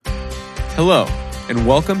Hello, and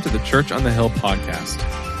welcome to the Church on the Hill podcast.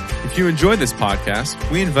 If you enjoy this podcast,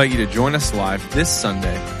 we invite you to join us live this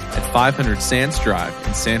Sunday at 500 Sands Drive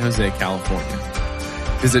in San Jose, California.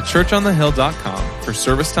 Visit churchonthehill.com for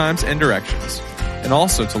service times and directions, and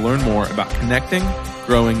also to learn more about connecting,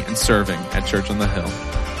 growing, and serving at Church on the Hill.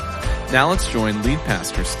 Now let's join lead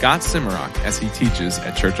pastor Scott Simmerock as he teaches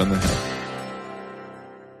at Church on the Hill.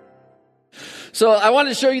 So I wanted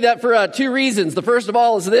to show you that for two reasons. The first of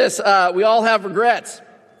all is this: we all have regrets.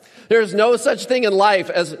 There's no such thing in life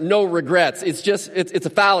as no regrets. It's a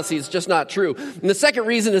fallacy. It's just not true. And the second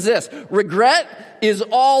reason is this: regret is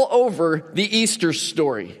all over the Easter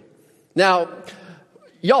story. Now,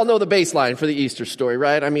 y'all know the baseline for the Easter story,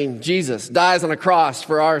 right? I mean, Jesus dies on a cross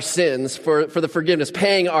for our sins, for the forgiveness,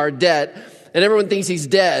 paying our debt, and everyone thinks he's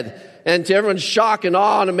dead. And to everyone's shock and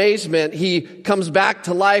awe and amazement, he comes back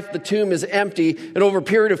to life. The tomb is empty. And over a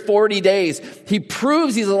period of 40 days, he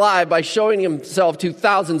proves he's alive by showing himself to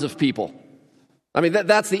thousands of people. I mean,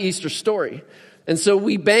 that's the Easter story. And so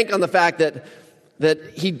we bank on the fact that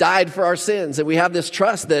he died for our sins. And we have this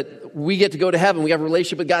trust that we get to go to heaven. We have a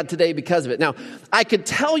relationship with God today because of it. Now, I could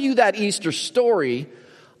tell you that Easter story.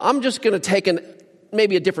 I'm just going to take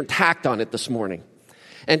maybe a different tact on it this morning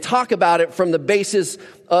and talk about it from the basis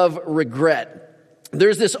of regret.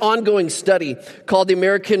 There's this ongoing study called the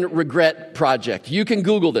American Regret Project. You can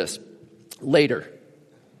Google this later.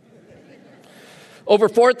 Over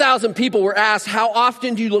 4,000 people were asked, how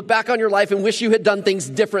often do you look back on your life and wish you had done things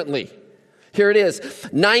differently? Here it is.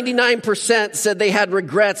 99% said they had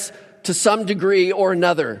regrets to some degree or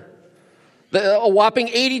another. A whopping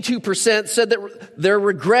 82% said that their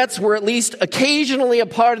regrets were at least occasionally a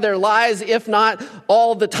part of their lives, if not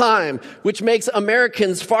all the time, which makes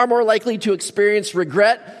Americans far more likely to experience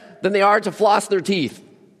regret than they are to floss their teeth.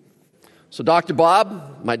 So Dr.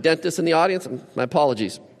 Bob, my dentist in the audience, my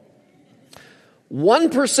apologies.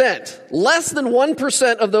 1%, less than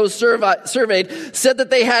 1% of those surveyed said that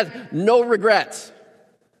they had no regrets.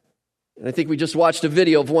 And I think we just watched a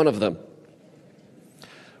video of one of them.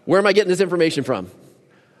 Where am I getting this information from?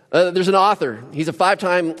 There's an author. He's a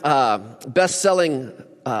 5-time best-selling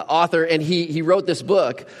author, and he wrote this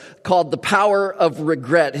book called The Power of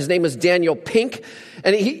Regret. His name is Daniel Pink,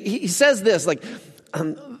 and he says this,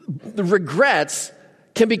 the regrets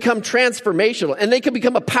can become transformational, and they can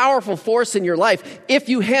become a powerful force in your life if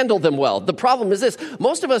you handle them well. The problem is this: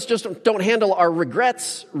 most of us just don't handle our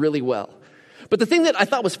regrets really well. But the thing that I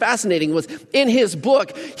thought was fascinating was in his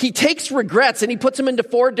book, he takes regrets and he puts them into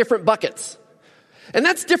 4 different buckets. And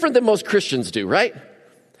that's different than most Christians do, right?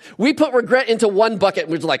 We put regret into one bucket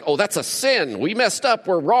and we're like, oh, that's a sin. We messed up.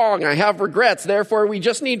 We're wrong. I have regrets. Therefore, we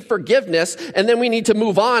just need forgiveness. And then we need to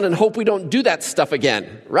move on and hope we don't do that stuff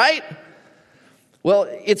again, right? Well,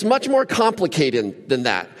 it's much more complicated than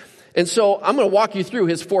that. And so I'm going to walk you through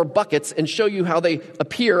his 4 buckets and show you how they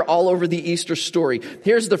appear all over the Easter story.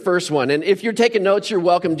 Here's the first one. And if you're taking notes, you're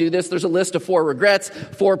welcome to do this. There's a list of 4 regrets,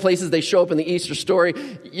 4 places they show up in the Easter story.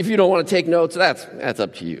 If you don't want to take notes, that's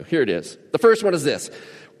up to you. Here it is. The first one is this: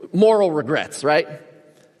 moral regrets, right?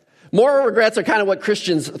 Moral regrets are kind of what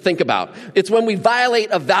Christians think about. It's when we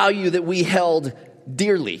violate a value that we held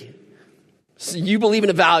dearly. So you believe in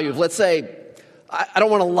a value of, let's say, I don't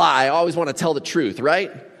want to lie. I always want to tell the truth,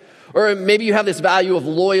 right? Or maybe you have this value of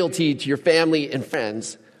loyalty to your family and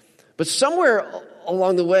friends. But somewhere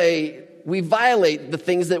along the way, we violate the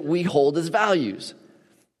things that we hold as values.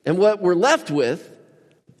 And what we're left with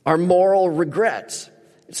are moral regrets.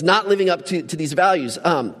 It's not living up to these values.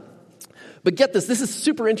 But get this is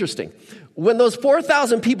super interesting. When those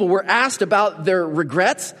 4,000 people were asked about their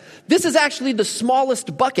regrets, this is actually the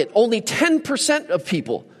smallest bucket. Only 10% of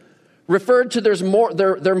people referred to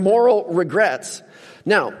their moral regrets.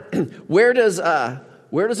 Now, where does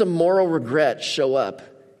a moral regret show up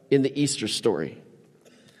in the Easter story?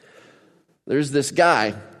 There's this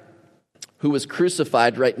guy who was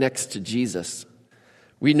crucified right next to Jesus.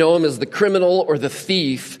 We know him as the criminal or the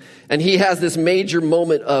thief, and he has this major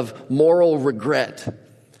moment of moral regret.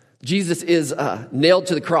 Jesus is nailed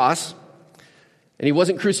to the cross, and he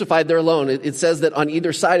wasn't crucified there alone. It says that on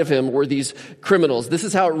either side of him were these criminals. This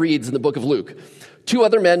is how it reads in the book of Luke. 2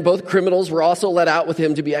 other men, both criminals, were also led out with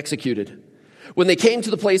him to be executed. When they came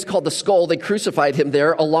to the place called the Skull, they crucified him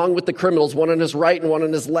there along with the criminals, one on his right and one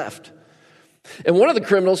on his left. And one of the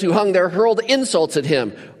criminals who hung there hurled insults at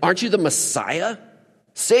him. Aren't you the Messiah?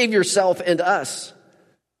 Save yourself and us.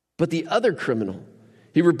 But the other criminal,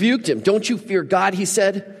 he rebuked him. Don't you fear God, he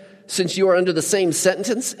said, since you are under the same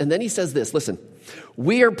sentence? And then he says this, listen,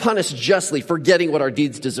 we are punished justly for getting what our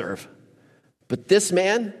deeds deserve. But this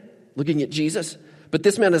man, looking at Jesus, but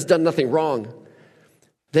this man has done nothing wrong.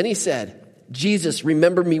 Then he said, Jesus,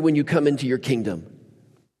 remember me when you come into your kingdom.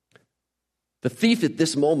 The thief at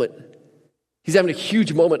this moment, he's having a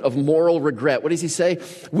huge moment of moral regret. What does he say?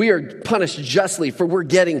 We are punished justly, for we're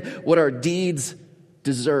getting what our deeds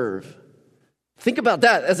deserve. Think about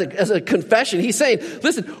that as a confession. He's saying,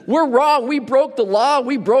 listen, we're wrong. We broke the law.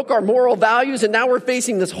 We broke our moral values, and now we're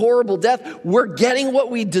facing this horrible death. We're getting what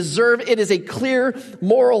we deserve. It is a clear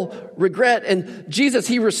moral regret. And Jesus,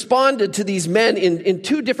 he responded to these men in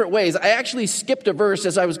two different ways. I actually skipped a verse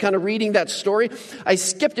as I was kind of reading that story. I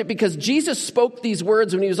skipped it because Jesus spoke these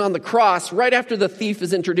words when he was on the cross, right after the thief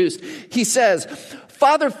is introduced. He says,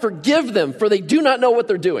 Father, forgive them, for they do not know what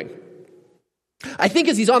they're doing. I think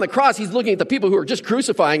as he's on the cross, he's looking at the people who are just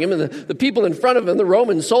crucifying him and the people in front of him, the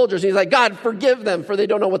Roman soldiers. And he's like, God, forgive them, for they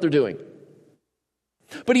don't know what they're doing.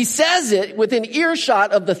 But he says it within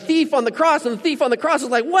earshot of the thief on the cross. And the thief on the cross is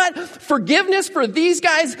like, what? Forgiveness for these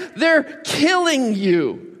guys? They're killing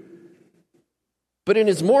you. But in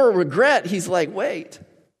his moral regret, he's like, wait.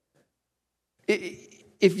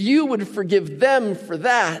 If you would forgive them for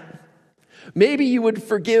that, maybe you would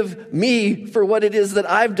forgive me for what it is that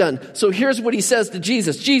I've done. So here's what he says to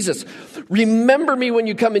Jesus. Jesus, remember me when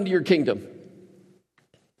you come into your kingdom.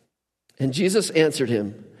 And Jesus answered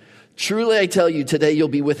him, truly I tell you, today you'll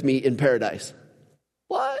be with me in paradise.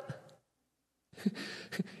 What?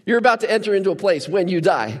 You're about to enter into a place when you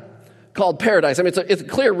die called paradise. I mean, it's a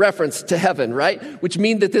clear reference to heaven, right? Which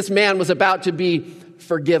means that this man was about to be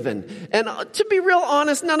forgiven. And to be real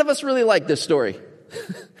honest, none of us really like this story.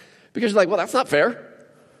 Because you're like, well, that's not fair.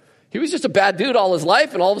 He was just a bad dude all his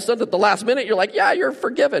life, and all of a sudden at the last minute, you're like, yeah, you're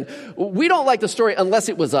forgiven. We don't like the story unless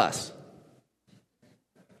it was us.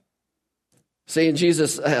 Saying,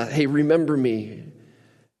 Jesus, hey, remember me.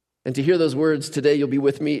 And to hear those words, today you'll be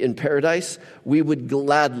with me in paradise, we would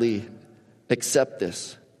gladly accept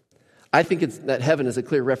this. I think it's that heaven is a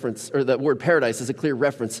clear reference, or that word paradise is a clear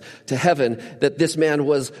reference to heaven, that this man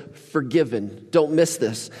was forgiven. Don't miss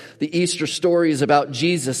this. The Easter story is about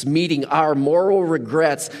Jesus meeting our moral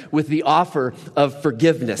regrets with the offer of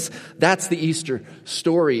forgiveness. That's the Easter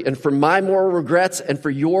story. And for my moral regrets and for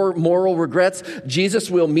your moral regrets,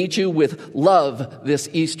 Jesus will meet you with love this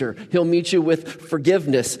Easter. He'll meet you with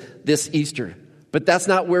forgiveness this Easter. But that's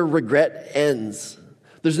not where regret ends.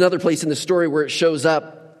 There's another place in the story where it shows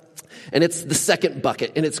up. And it's the second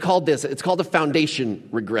bucket, and it's called this. It's called a foundation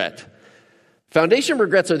regret. Foundation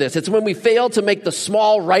regrets are this. It's when we fail to make the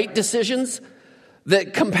small right decisions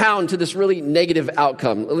that compound to this really negative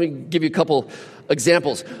outcome. Let me give you a couple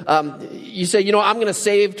examples. You say, I'm going to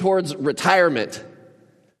save towards retirement.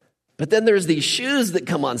 But then there's these shoes that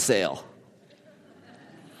come on sale.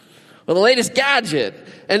 Well, the latest gadget,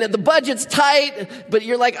 and the budget's tight, but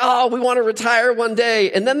you're like, oh, we want to retire one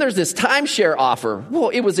day. And then there's this timeshare offer. Whoa,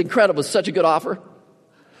 it was incredible. It was such a good offer.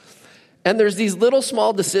 And there's these little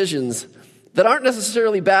small decisions that aren't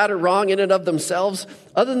necessarily bad or wrong in and of themselves,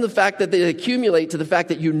 other than the fact that they accumulate to the fact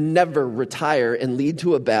that you never retire and lead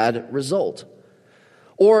to a bad result.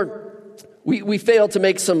 Or we fail to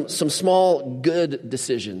make some small good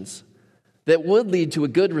decisions that would lead to a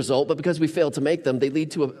good result, but because we fail to make them, they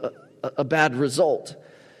lead to a bad result.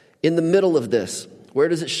 In the middle of this, where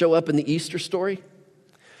does it show up in the Easter story?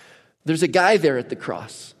 There's a guy there at the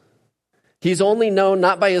cross. He's only known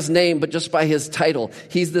not by his name, but just by his title.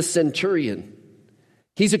 He's the centurion.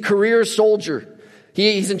 He's a career soldier.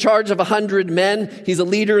 He's in charge of 100 men. He's a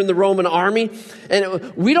leader in the Roman army.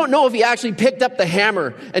 And we don't know if he actually picked up the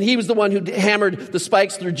hammer and he was the one who hammered the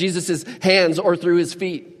spikes through Jesus' hands or through his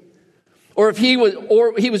feet. Or if he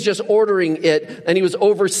was just ordering it and he was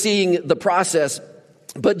overseeing the process.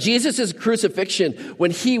 But Jesus' crucifixion,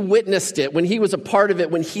 when he witnessed it, when he was a part of it,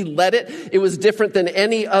 when he led it, it was different than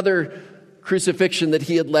any other crucifixion that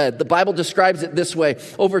he had led. The Bible describes it this way.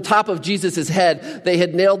 Over top of Jesus' head, they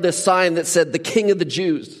had nailed this sign that said, "The King of the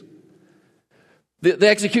Jews." The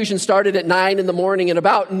execution started at 9 a.m, and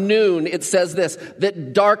about noon, it says this,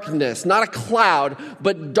 that darkness, not a cloud,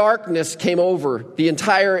 but darkness came over the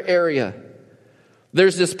entire area.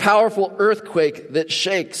 There's this powerful earthquake that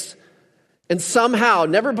shakes. And somehow,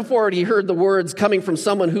 never before had he heard the words coming from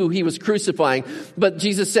someone who he was crucifying, but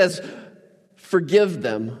Jesus says, "Forgive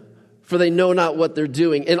them, for they know not what they're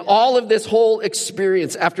doing." And all of this whole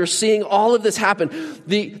experience, after seeing all of this happen,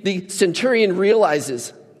 the centurion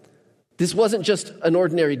realizes this wasn't just an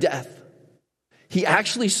ordinary death. He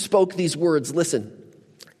actually spoke these words. Listen.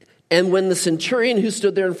 And when the centurion who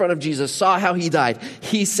stood there in front of Jesus saw how he died,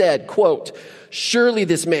 he said, quote, "Surely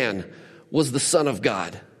this man was the Son of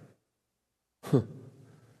God." Can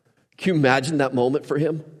you imagine that moment for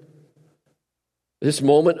him? This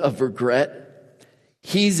moment of regret.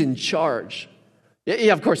 He's in charge.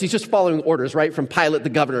 Yeah, of course, he's just following orders, right, from Pilate, the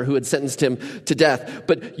governor, who had sentenced him to death.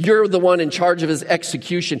 But you're the one in charge of his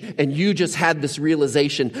execution, and you just had this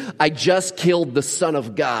realization, I just killed the Son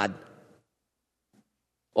of God.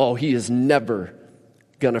 Oh, he is never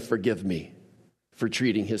going to forgive me for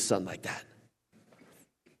treating his son like that.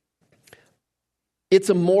 It's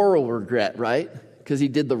a moral regret, right? Because he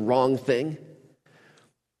did the wrong thing.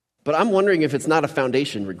 But I'm wondering if it's not a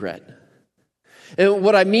foundation regret. And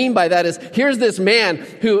what I mean by that is, here's this man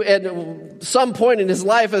who at some point in his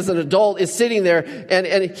life as an adult is sitting there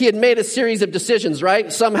and he had made a series of decisions,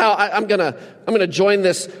 right? Somehow I'm gonna join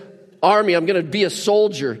this army. I'm gonna be a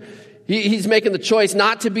soldier. He's making the choice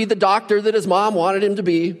not to be the doctor that his mom wanted him to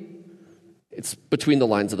be. It's between the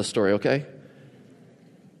lines of the story, okay?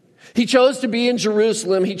 He chose to be in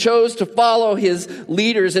Jerusalem. He chose to follow his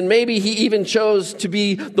leaders, and maybe he even chose to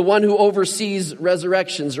be the one who oversees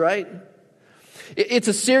resurrections, right? It's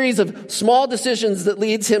a series of small decisions that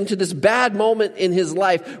leads him to this bad moment in his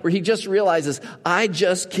life where he just realizes, I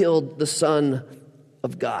just killed the Son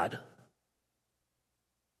of God.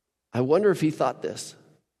 I wonder if he thought this.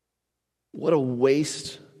 What a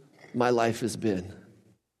waste my life has been.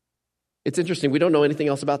 It's interesting. We don't know anything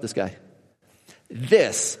else about this guy.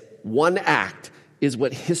 This one act is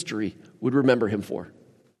what history would remember him for.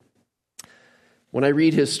 When I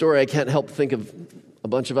read his story, I can't help think of a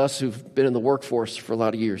bunch of us who've been in the workforce for a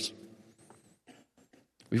lot of years.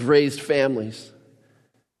 We've raised families.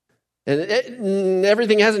 And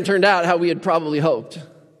everything hasn't turned out how we had probably hoped.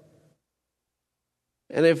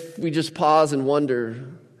 And if we just pause and wonder,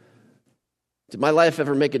 did my life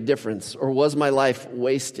ever make a difference? Or was my life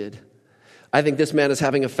wasted? I think this man is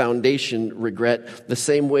having a foundation regret the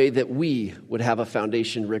same way that we would have a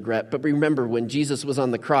foundation regret. But remember, when Jesus was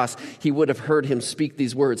on the cross, he would have heard him speak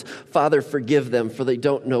these words, Father, forgive them, for they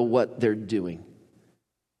don't know what they're doing.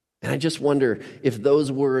 And I just wonder if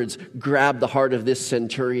those words grabbed the heart of this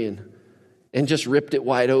centurion and just ripped it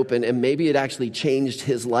wide open, and maybe it actually changed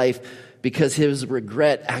his life because his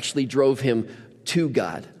regret actually drove him to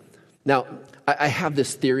God. Now, I have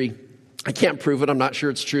this theory. I can't prove it. I'm not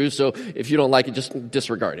sure it's true. So if you don't like it, just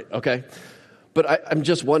disregard it, okay? But I'm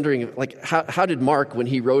just wondering, like, how did Mark, when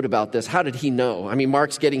he wrote about this, how did he know? I mean,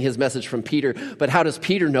 Mark's getting his message from Peter, but how does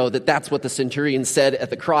Peter know that that's what the centurion said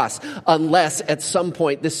at the cross? Unless at some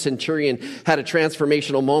point this centurion had a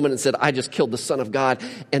transformational moment and said, I just killed the Son of God,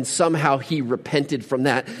 and somehow he repented from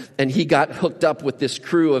that, and he got hooked up with this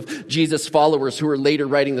crew of Jesus followers who were later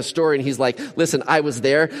writing the story, and he's like, listen, I was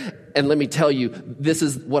there, and let me tell you, this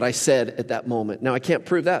is what I said at that moment. Now, I can't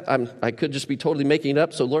prove that. I could just be totally making it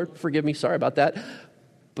up, so Lord, forgive me, sorry about that.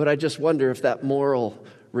 But I just wonder if that moral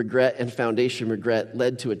regret and foundation regret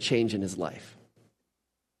led to a change in his life.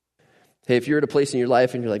 Hey, if you're at a place in your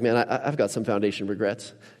life and you're like, man, I've got some foundation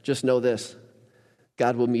regrets, just know this.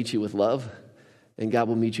 God will meet you with love, and God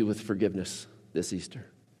will meet you with forgiveness this Easter.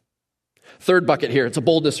 Third bucket here, it's a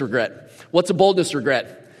boldness regret. What's a boldness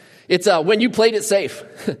regret? It's when you played it safe.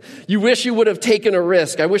 You wish you would have taken a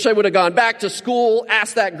risk. I wish I would have gone back to school,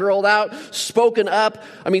 asked that girl out, spoken up.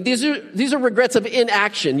 I mean, these are regrets of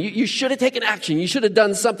inaction. You should have taken action. You should have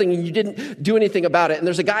done something and you didn't do anything about it. And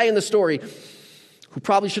there's a guy in the story who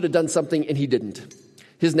probably should have done something and he didn't.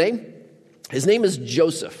 His name is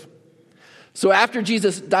Joseph. So after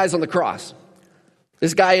Jesus dies on the cross,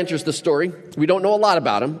 this guy enters the story. We don't know a lot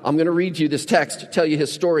about him. I'm going to read you this text to tell you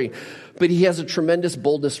his story. But he has a tremendous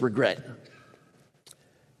boldness regret.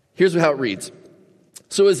 Here's how it reads.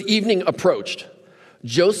 So as evening approached,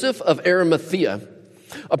 Joseph of Arimathea,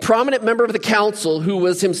 a prominent member of the council who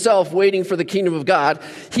was himself waiting for the kingdom of God,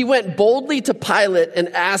 he went boldly to Pilate and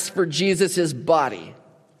asked for Jesus' body.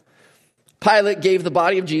 Pilate gave the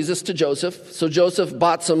body of Jesus to Joseph. So Joseph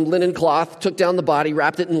bought some linen cloth, took down the body,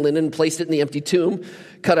 wrapped it in linen, placed it in the empty tomb,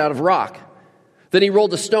 cut out of rock. Then he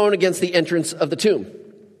rolled a stone against the entrance of the tomb.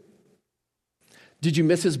 Did you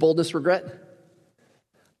miss his boldness regret?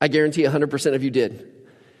 I guarantee 100% of you did.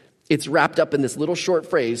 It's wrapped up in this little short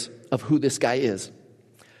phrase of who this guy is.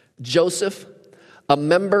 Joseph, a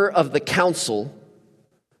member of the council,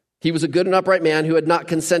 he was a good and upright man who had not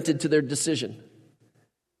consented to their decision.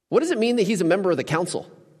 What does it mean that he's a member of the council?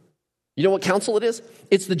 You know what council it is?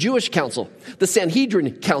 It's the Jewish council, the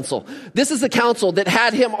Sanhedrin council. This is the council that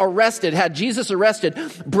had him arrested, had Jesus arrested,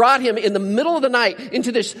 brought him in the middle of the night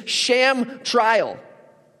into this sham trial.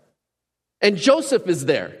 And Joseph is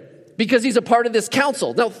there because he's a part of this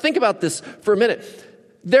council. Now think about this for a minute.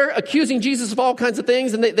 They're accusing Jesus of all kinds of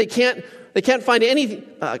things, and they can't find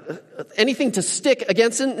anything to stick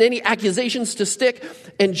against him, any accusations to stick.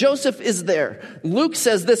 And Joseph is there. Luke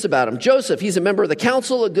says this about him. Joseph, he's a member of the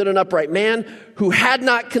council, a good and upright man who had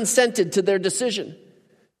not consented to their decision.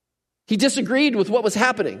 He disagreed with what was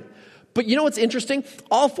happening. But you know what's interesting?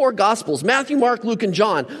 All four Gospels, Matthew, Mark, Luke, and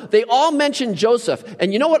John, they all mention Joseph.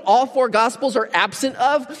 And you know what all four Gospels are absent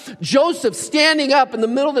of? Joseph standing up in the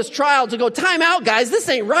middle of this trial to go, time out, guys, this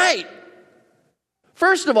ain't right.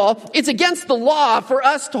 First of all, it's against the law for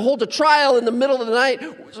us to hold a trial in the middle of the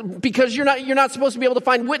night because you're not supposed to be able to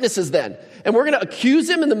find witnesses then. And we're going to accuse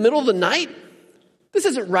him in the middle of the night? This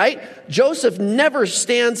isn't right. Joseph never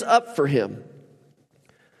stands up for him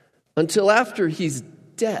until after he's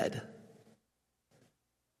dead.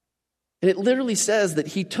 And it literally says that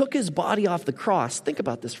he took his body off the cross. Think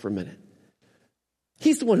about this for a minute.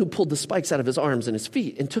 He's the one who pulled the spikes out of his arms and his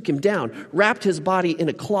feet and took him down, wrapped his body in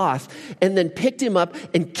a cloth, and then picked him up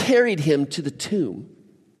and carried him to the tomb.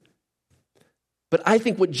 But I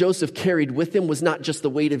think what Joseph carried with him was not just the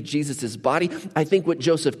weight of Jesus' body. I think what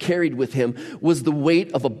Joseph carried with him was the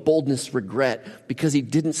weight of a boldness regret because he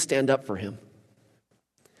didn't stand up for him.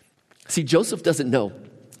 See, Joseph doesn't know.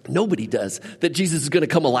 Nobody does, that Jesus is going to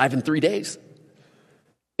come alive in 3 days.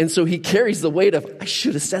 And so he carries the weight of, I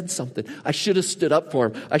should have said something. I should have stood up for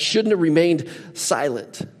him. I shouldn't have remained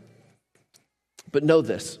silent. But know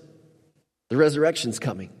this, the resurrection's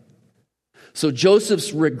coming. So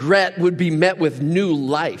Joseph's regret would be met with new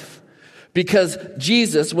life. Because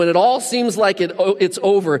Jesus, when it all seems like it's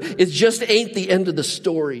over, it just ain't the end of the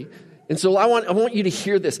story. And so I want you to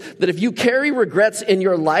hear this, that if you carry regrets in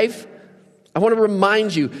your life, I want to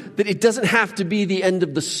remind you that it doesn't have to be the end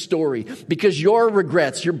of the story, because your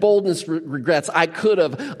regrets, your boldness regrets, I could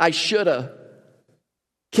have, I should have,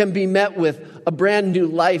 can be met with a brand new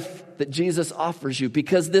life that Jesus offers you,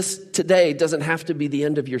 because this today doesn't have to be the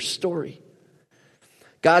end of your story.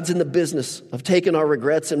 God's in the business of taking our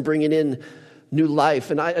regrets and bringing in new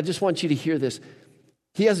life. And I just want you to hear this.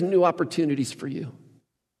 He has new opportunities for you.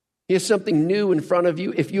 He has something new in front of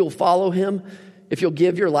you if you'll follow him, if you'll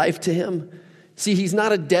give your life to him. See, he's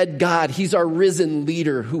not a dead God. He's our risen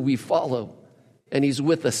leader who we follow, and he's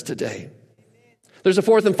with us today. There's a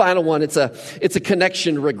fourth and final one. It's a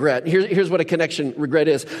connection regret. Here's what a connection regret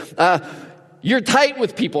is. You're tight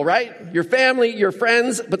with people, right? Your family, your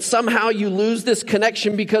friends, but somehow you lose this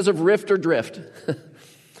connection because of rift or drift.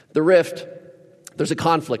 The rift, there's a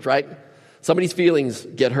conflict, right? Somebody's feelings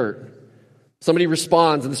get hurt. Somebody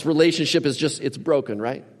responds, and this relationship is it's broken,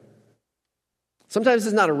 right? Sometimes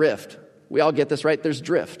it's not a rift. We all get this, right? There's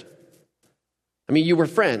drift. I mean, you were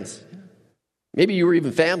friends. Maybe you were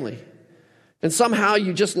even family. And somehow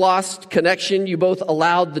you just lost connection. You both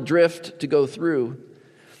allowed the drift to go through.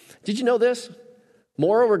 Did you know this?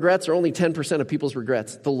 Moral regrets are only 10% of people's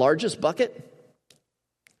regrets. The largest bucket?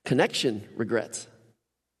 Connection regrets.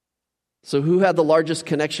 So who had the largest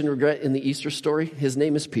connection regret in the Easter story? His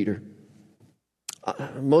name is Peter.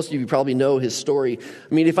 Most of you probably know his story.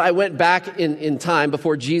 I mean, if I went back in time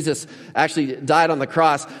before Jesus actually died on the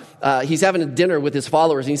cross, he's having a dinner with his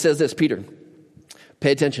followers, and he says this, Peter,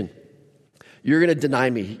 pay attention. You're going to deny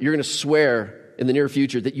me. You're going to swear in the near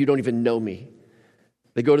future that you don't even know me.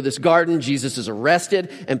 They go to this garden. Jesus is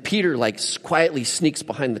arrested, and Peter quietly sneaks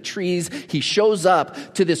behind the trees. He shows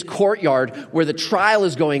up to this courtyard where the trial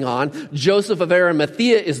is going on. Joseph of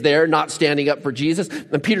Arimathea is there, not standing up for Jesus.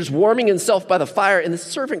 And Peter's warming himself by the fire, and the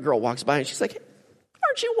servant girl walks by, and she's like,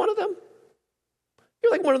 aren't you one of them?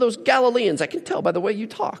 You're like one of those Galileans. I can tell by the way you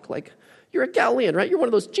talk. Like, you're a Galilean, right? You're one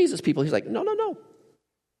of those Jesus people. He's like, no.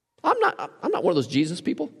 I'm not one of those Jesus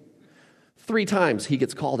people. 3 times he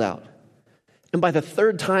gets called out. And by the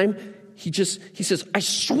 3rd time, he says, I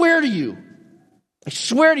swear to you,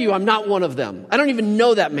 I'm not one of them. I don't even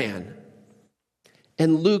know that man.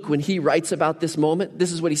 And Luke, when he writes about this moment,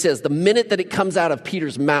 this is what he says. The minute that it comes out of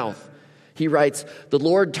Peter's mouth, he writes, the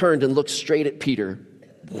Lord turned and looked straight at Peter.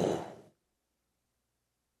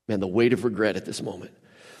 Man, the weight of regret at this moment.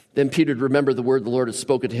 Then Peter remembered the word the Lord had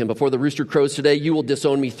spoken to him. Before the rooster crows today, you will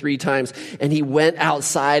disown me 3 times. And he went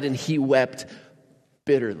outside and he wept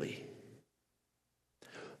bitterly.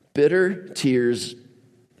 Bitter tears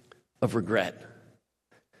of regret.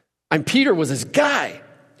 And Peter was his guy,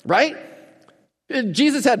 right?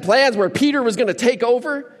 Jesus had plans where Peter was going to take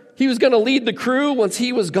over. He was going to lead the crew once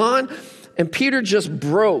he was gone. And Peter just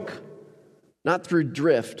broke, not through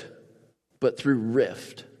drift, but through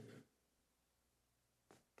rift.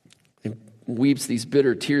 And weeps these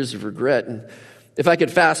bitter tears of regret. And if I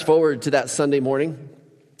could fast forward to that Sunday morning,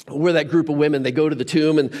 where that group of women, they go to the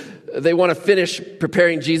tomb and they want to finish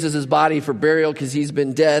preparing Jesus' body for burial because he's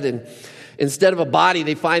been dead. And instead of a body,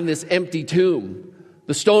 they find this empty tomb.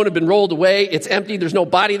 The stone had been rolled away. It's empty. There's no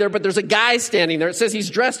body there, but there's a guy standing there. It says he's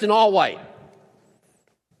dressed in all white.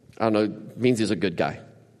 I don't know. It means he's a good guy.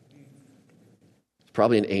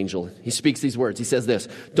 probably an angel. He speaks these words. He says this,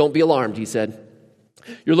 "Don't be alarmed," he said.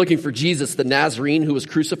 "You're looking for Jesus, the Nazarene who was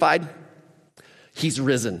crucified? He's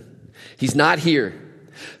risen. He's not here.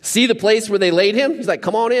 See the place where they laid him?" He's like,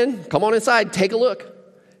 "Come on in, come on inside, take a look."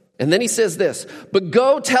 And then he says this, "But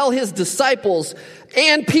go tell his disciples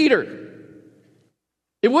and Peter."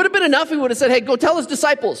 It would have been enough if he would have said, "Hey, go tell his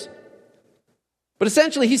disciples." But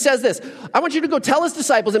essentially he says this, "I want you to go tell his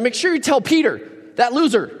disciples and make sure you tell Peter, that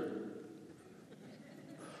loser.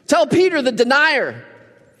 Tell Peter, the denier.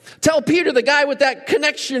 Tell Peter, the guy with that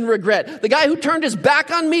connection regret. The guy who turned his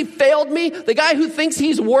back on me, failed me. The guy who thinks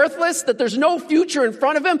he's worthless, that there's no future in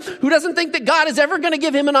front of him. Who doesn't think that God is ever going to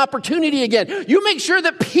give him an opportunity again. You make sure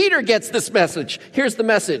that Peter gets this message." Here's the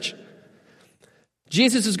message.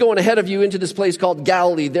 Jesus is going ahead of you into this place called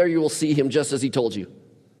Galilee. There you will see him just as he told you.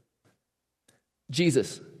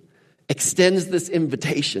 Jesus extends this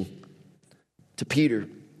invitation to Peter,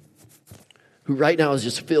 who right now is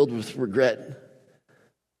just filled with regret,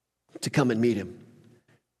 to come and meet him.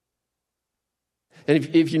 And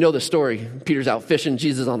if you know the story, Peter's out fishing,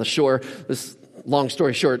 Jesus is on the shore. This long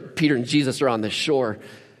story short, Peter and Jesus are on the shore.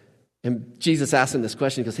 And Jesus asks him this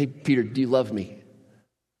question. He goes, "Hey, Peter, do you love me?"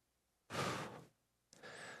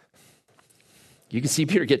 You can see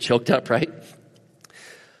Peter get choked up, right?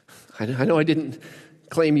 I know I didn't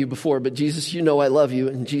claim you before, but Jesus, you know I love you.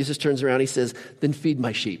 And Jesus turns around, he says, "Then feed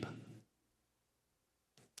my sheep."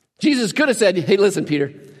 Jesus could have said, "Hey, listen,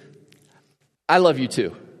 Peter, I love you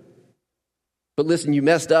too. But listen, you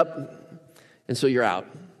messed up, and so you're out."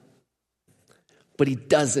 But he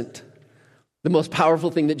doesn't. The most powerful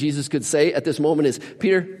thing that Jesus could say at this moment is,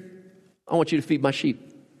 "Peter, I want you to feed my sheep."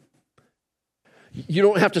 You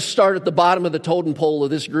don't have to start at the bottom of the totem pole of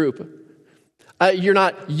this group. You're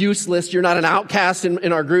not useless. You're not an outcast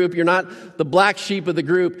in our group. You're not the black sheep of the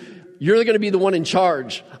group. You're going to be the one in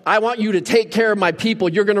charge. I want you to take care of my people.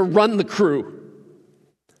 You're going to run the crew.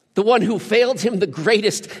 The one who failed him the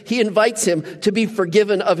greatest, he invites him to be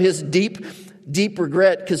forgiven of his deep, deep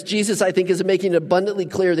regret. Because Jesus, I think, is making it abundantly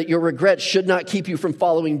clear that your regret should not keep you from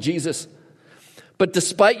following Jesus. But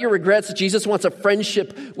despite your regrets, Jesus wants a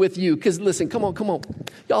friendship with you. Because listen, come on.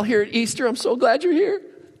 Y'all here at Easter, I'm so glad you're here.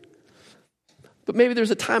 But maybe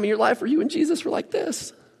there's a time in your life where you and Jesus were like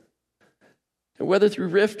this. And whether through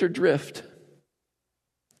rift or drift,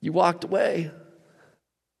 you walked away.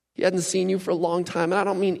 He hadn't seen you for a long time. And I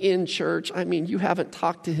don't mean in church. I mean you haven't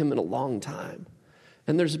talked to him in a long time.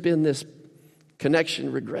 And there's been this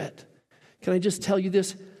connection regret. Can I just tell you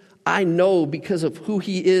this? I know because of who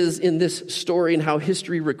he is in this story and how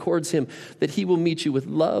history records him, that he will meet you with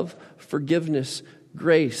love, forgiveness,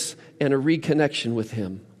 grace, and a reconnection with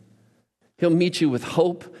him. He'll meet you with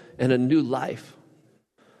hope and a new life.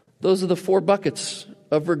 Those are the 4 buckets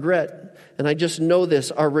of regret. And I just know this.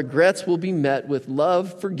 Our regrets will be met with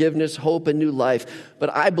love, forgiveness, hope, and new life.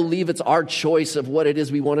 But I believe it's our choice of what it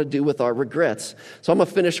is we want to do with our regrets. So I'm going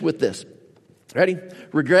to finish with this. Ready?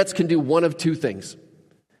 Regrets can do one of 2 things.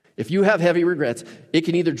 If you have heavy regrets, it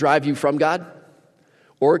can either drive you from God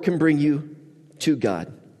or it can bring you to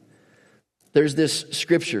God. There's this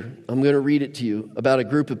scripture, I'm going to read it to you, about a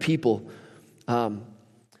group of people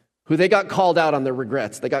who they got called out on their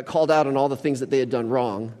regrets. They got called out on all the things that they had done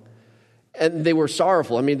wrong. And they were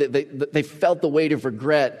sorrowful. I mean, they felt the weight of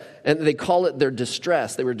regret, and they call it their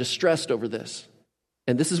distress. They were distressed over this.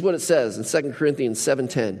 And this is what it says in 2 Corinthians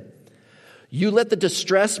 7:10. "You let the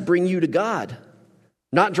distress bring you to God,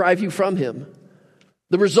 not drive you from him.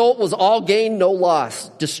 The result was all gain, no loss."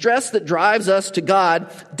 Distress that drives us to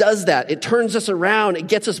God does that. It turns us around. It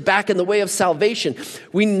gets us back in the way of salvation.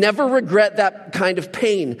 We never regret that kind of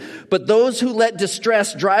pain. But those who let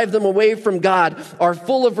distress drive them away from God are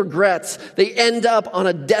full of regrets. They end up on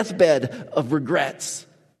a deathbed of regrets.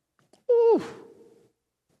 Ooh.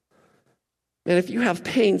 And if you have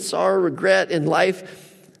pain, sorrow, regret in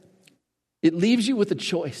life, it leaves you with a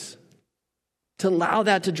choice to allow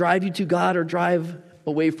that to drive you to God or drive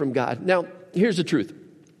away from God. Now, here's the truth.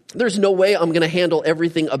 There's no way I'm going to handle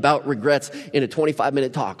everything about regrets in a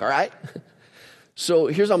 25-minute talk, all right? So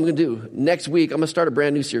here's what I'm going to do. Next week, I'm going to start a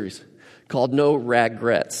brand new series called No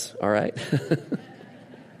Regrets, all right?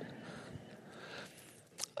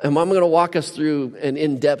 And I'm going to walk us through an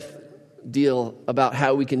in-depth deal about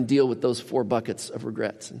how we can deal with those 4 buckets of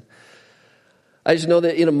regrets. And I just know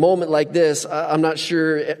that in a moment like this, I'm not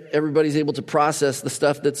sure everybody's able to process the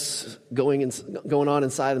stuff that's going on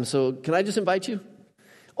inside them. So can I just invite you?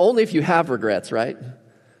 Only if you have regrets, right?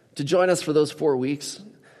 To join us for those 4 weeks.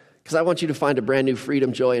 Because I want you to find a brand new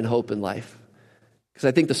freedom, joy, and hope in life. Because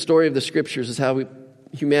I think the story of the scriptures is how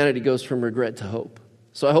humanity goes from regret to hope.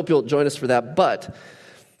 So I hope you'll join us for that. But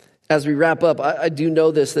as we wrap up, I do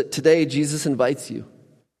know this, that today Jesus invites you.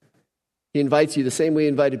 He invites you the same way he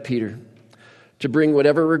invited Peter, to bring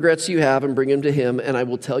whatever regrets you have and bring them to him. And I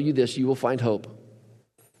will tell you this, you will find hope.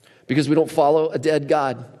 Because we don't follow a dead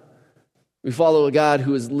God. We follow a God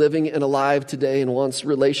who is living and alive today and wants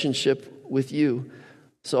relationship with you.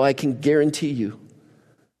 So I can guarantee you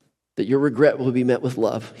that your regret will be met with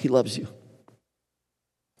love. He loves you.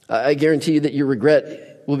 I guarantee you that your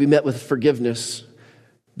regret will be met with forgiveness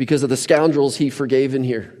because of the scoundrels he forgave in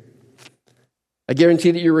here. I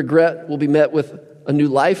guarantee that your regret will be met with a new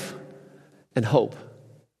life and hope.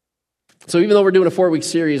 So even though we're doing a 4-week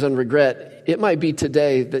series on regret, it might be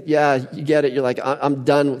today that, you get it. You're like, I'm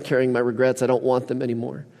done with carrying my regrets. I don't want them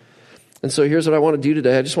anymore. And so here's what I want to do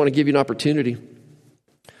today. I just want to give you an opportunity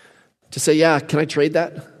to say, can I trade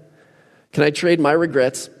that? Can I trade my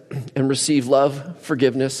regrets and receive love,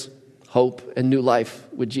 forgiveness, hope, and new life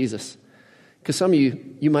with Jesus? Because some of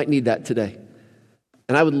you might need that today.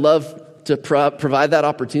 And I would love to provide that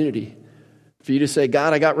opportunity for you to say,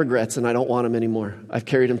 God, I got regrets and I don't want them anymore. I've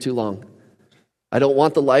carried them too long. I don't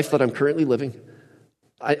want the life that I'm currently living.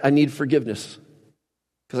 I need forgiveness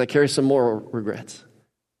because I carry some more regrets.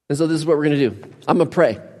 And so this is what we're going to do. I'm going to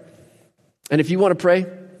pray. And if you want to pray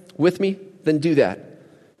with me, then do that.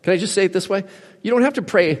 Can I just say it this way? You don't have to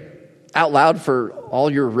pray out loud for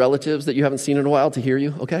all your relatives that you haven't seen in a while to hear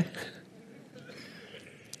you, okay?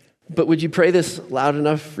 But would you pray this loud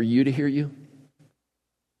enough for you to hear you?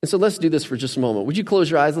 And so let's do this for just a moment. Would you close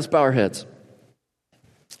your eyes? Let's bow our heads.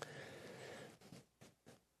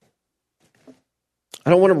 I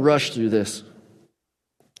don't want to rush through this.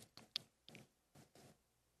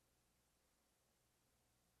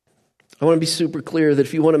 I want to be super clear that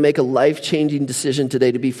if you want to make a life-changing decision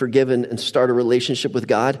today to be forgiven and start a relationship with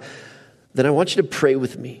God, then I want you to pray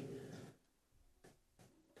with me.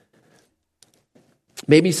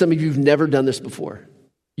 Maybe some of you have never done this before.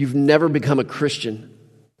 You've never become a Christian.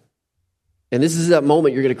 And this is that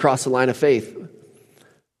moment you're going to cross the line of faith.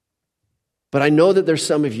 But I know that there's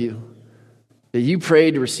some of you that you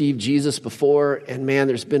prayed to receive Jesus before, and man,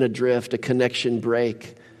 there's been a drift, a connection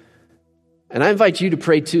break. And I invite you to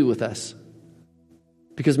pray too with us.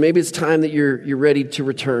 Because maybe it's time that you're ready to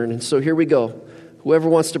return. And so here we go. Whoever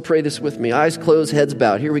wants to pray this with me, eyes closed, heads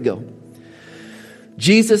bowed. Here we go.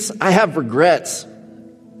 Jesus, I have regrets.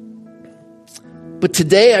 But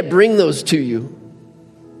today I bring those to you.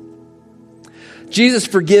 Jesus,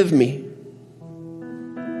 forgive me.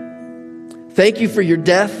 Thank you for your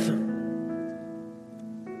death.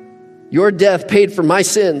 Your death paid for my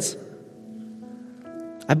sins.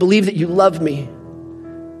 I believe that you love me.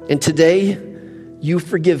 And today, you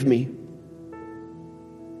forgive me.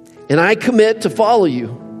 And I commit to follow you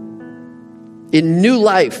in new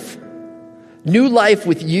life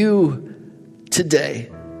with you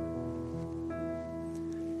today.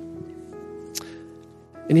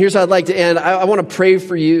 And here's how I'd like to end. I want to pray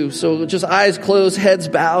for you. So just eyes closed, heads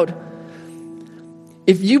bowed.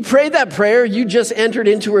 If you prayed that prayer, you just entered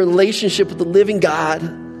into a relationship with the living God.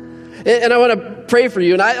 And I want to pray for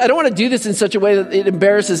you. And I don't want to do this in such a way that it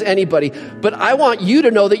embarrasses anybody. But I want you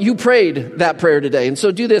to know that you prayed that prayer today. And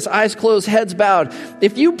so do this, eyes closed, heads bowed.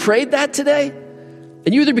 If you prayed that today,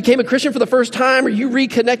 and you either became a Christian for the first time or you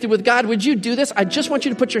reconnected with God, would you do this? I just want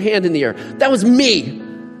you to put your hand in the air. That was me.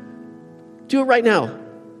 Do it right now.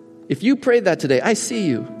 If you prayed that today, I see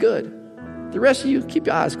you. Good. The rest of you, keep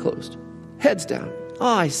your eyes closed. Heads down. Oh,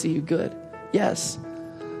 I see you. Good. Yes.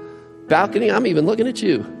 Balcony, I'm even looking at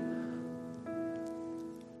you.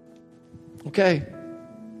 Okay.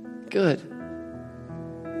 Good.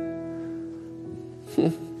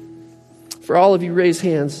 For all of you raised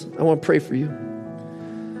hands, I want to pray for you.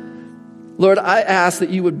 Lord, I ask that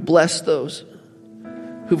you would bless those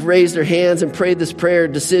who've raised their hands and prayed this prayer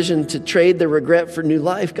decision to trade their regret for new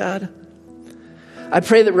life, God. I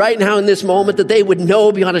pray that right now in this moment that they would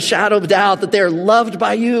know beyond a shadow of doubt that they are loved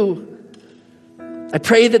by you. I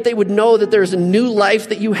pray that they would know that there's a new life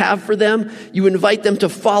that you have for them. You invite them to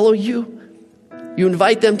follow you. You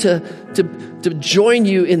invite them to join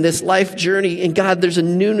you in this life journey. And God, there's a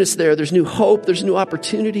newness there. There's new hope. There's new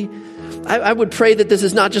opportunity. I would pray that this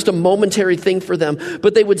is not just a momentary thing for them,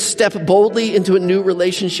 but they would step boldly into a new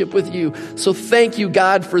relationship with you. So thank you,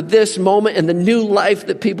 God, for this moment and the new life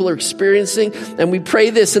that people are experiencing. And we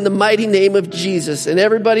pray this in the mighty name of Jesus. And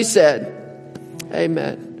everybody said,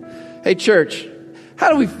 amen. Hey, church,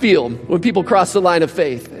 how do we feel when people cross the line of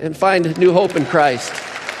faith and find new hope in Christ?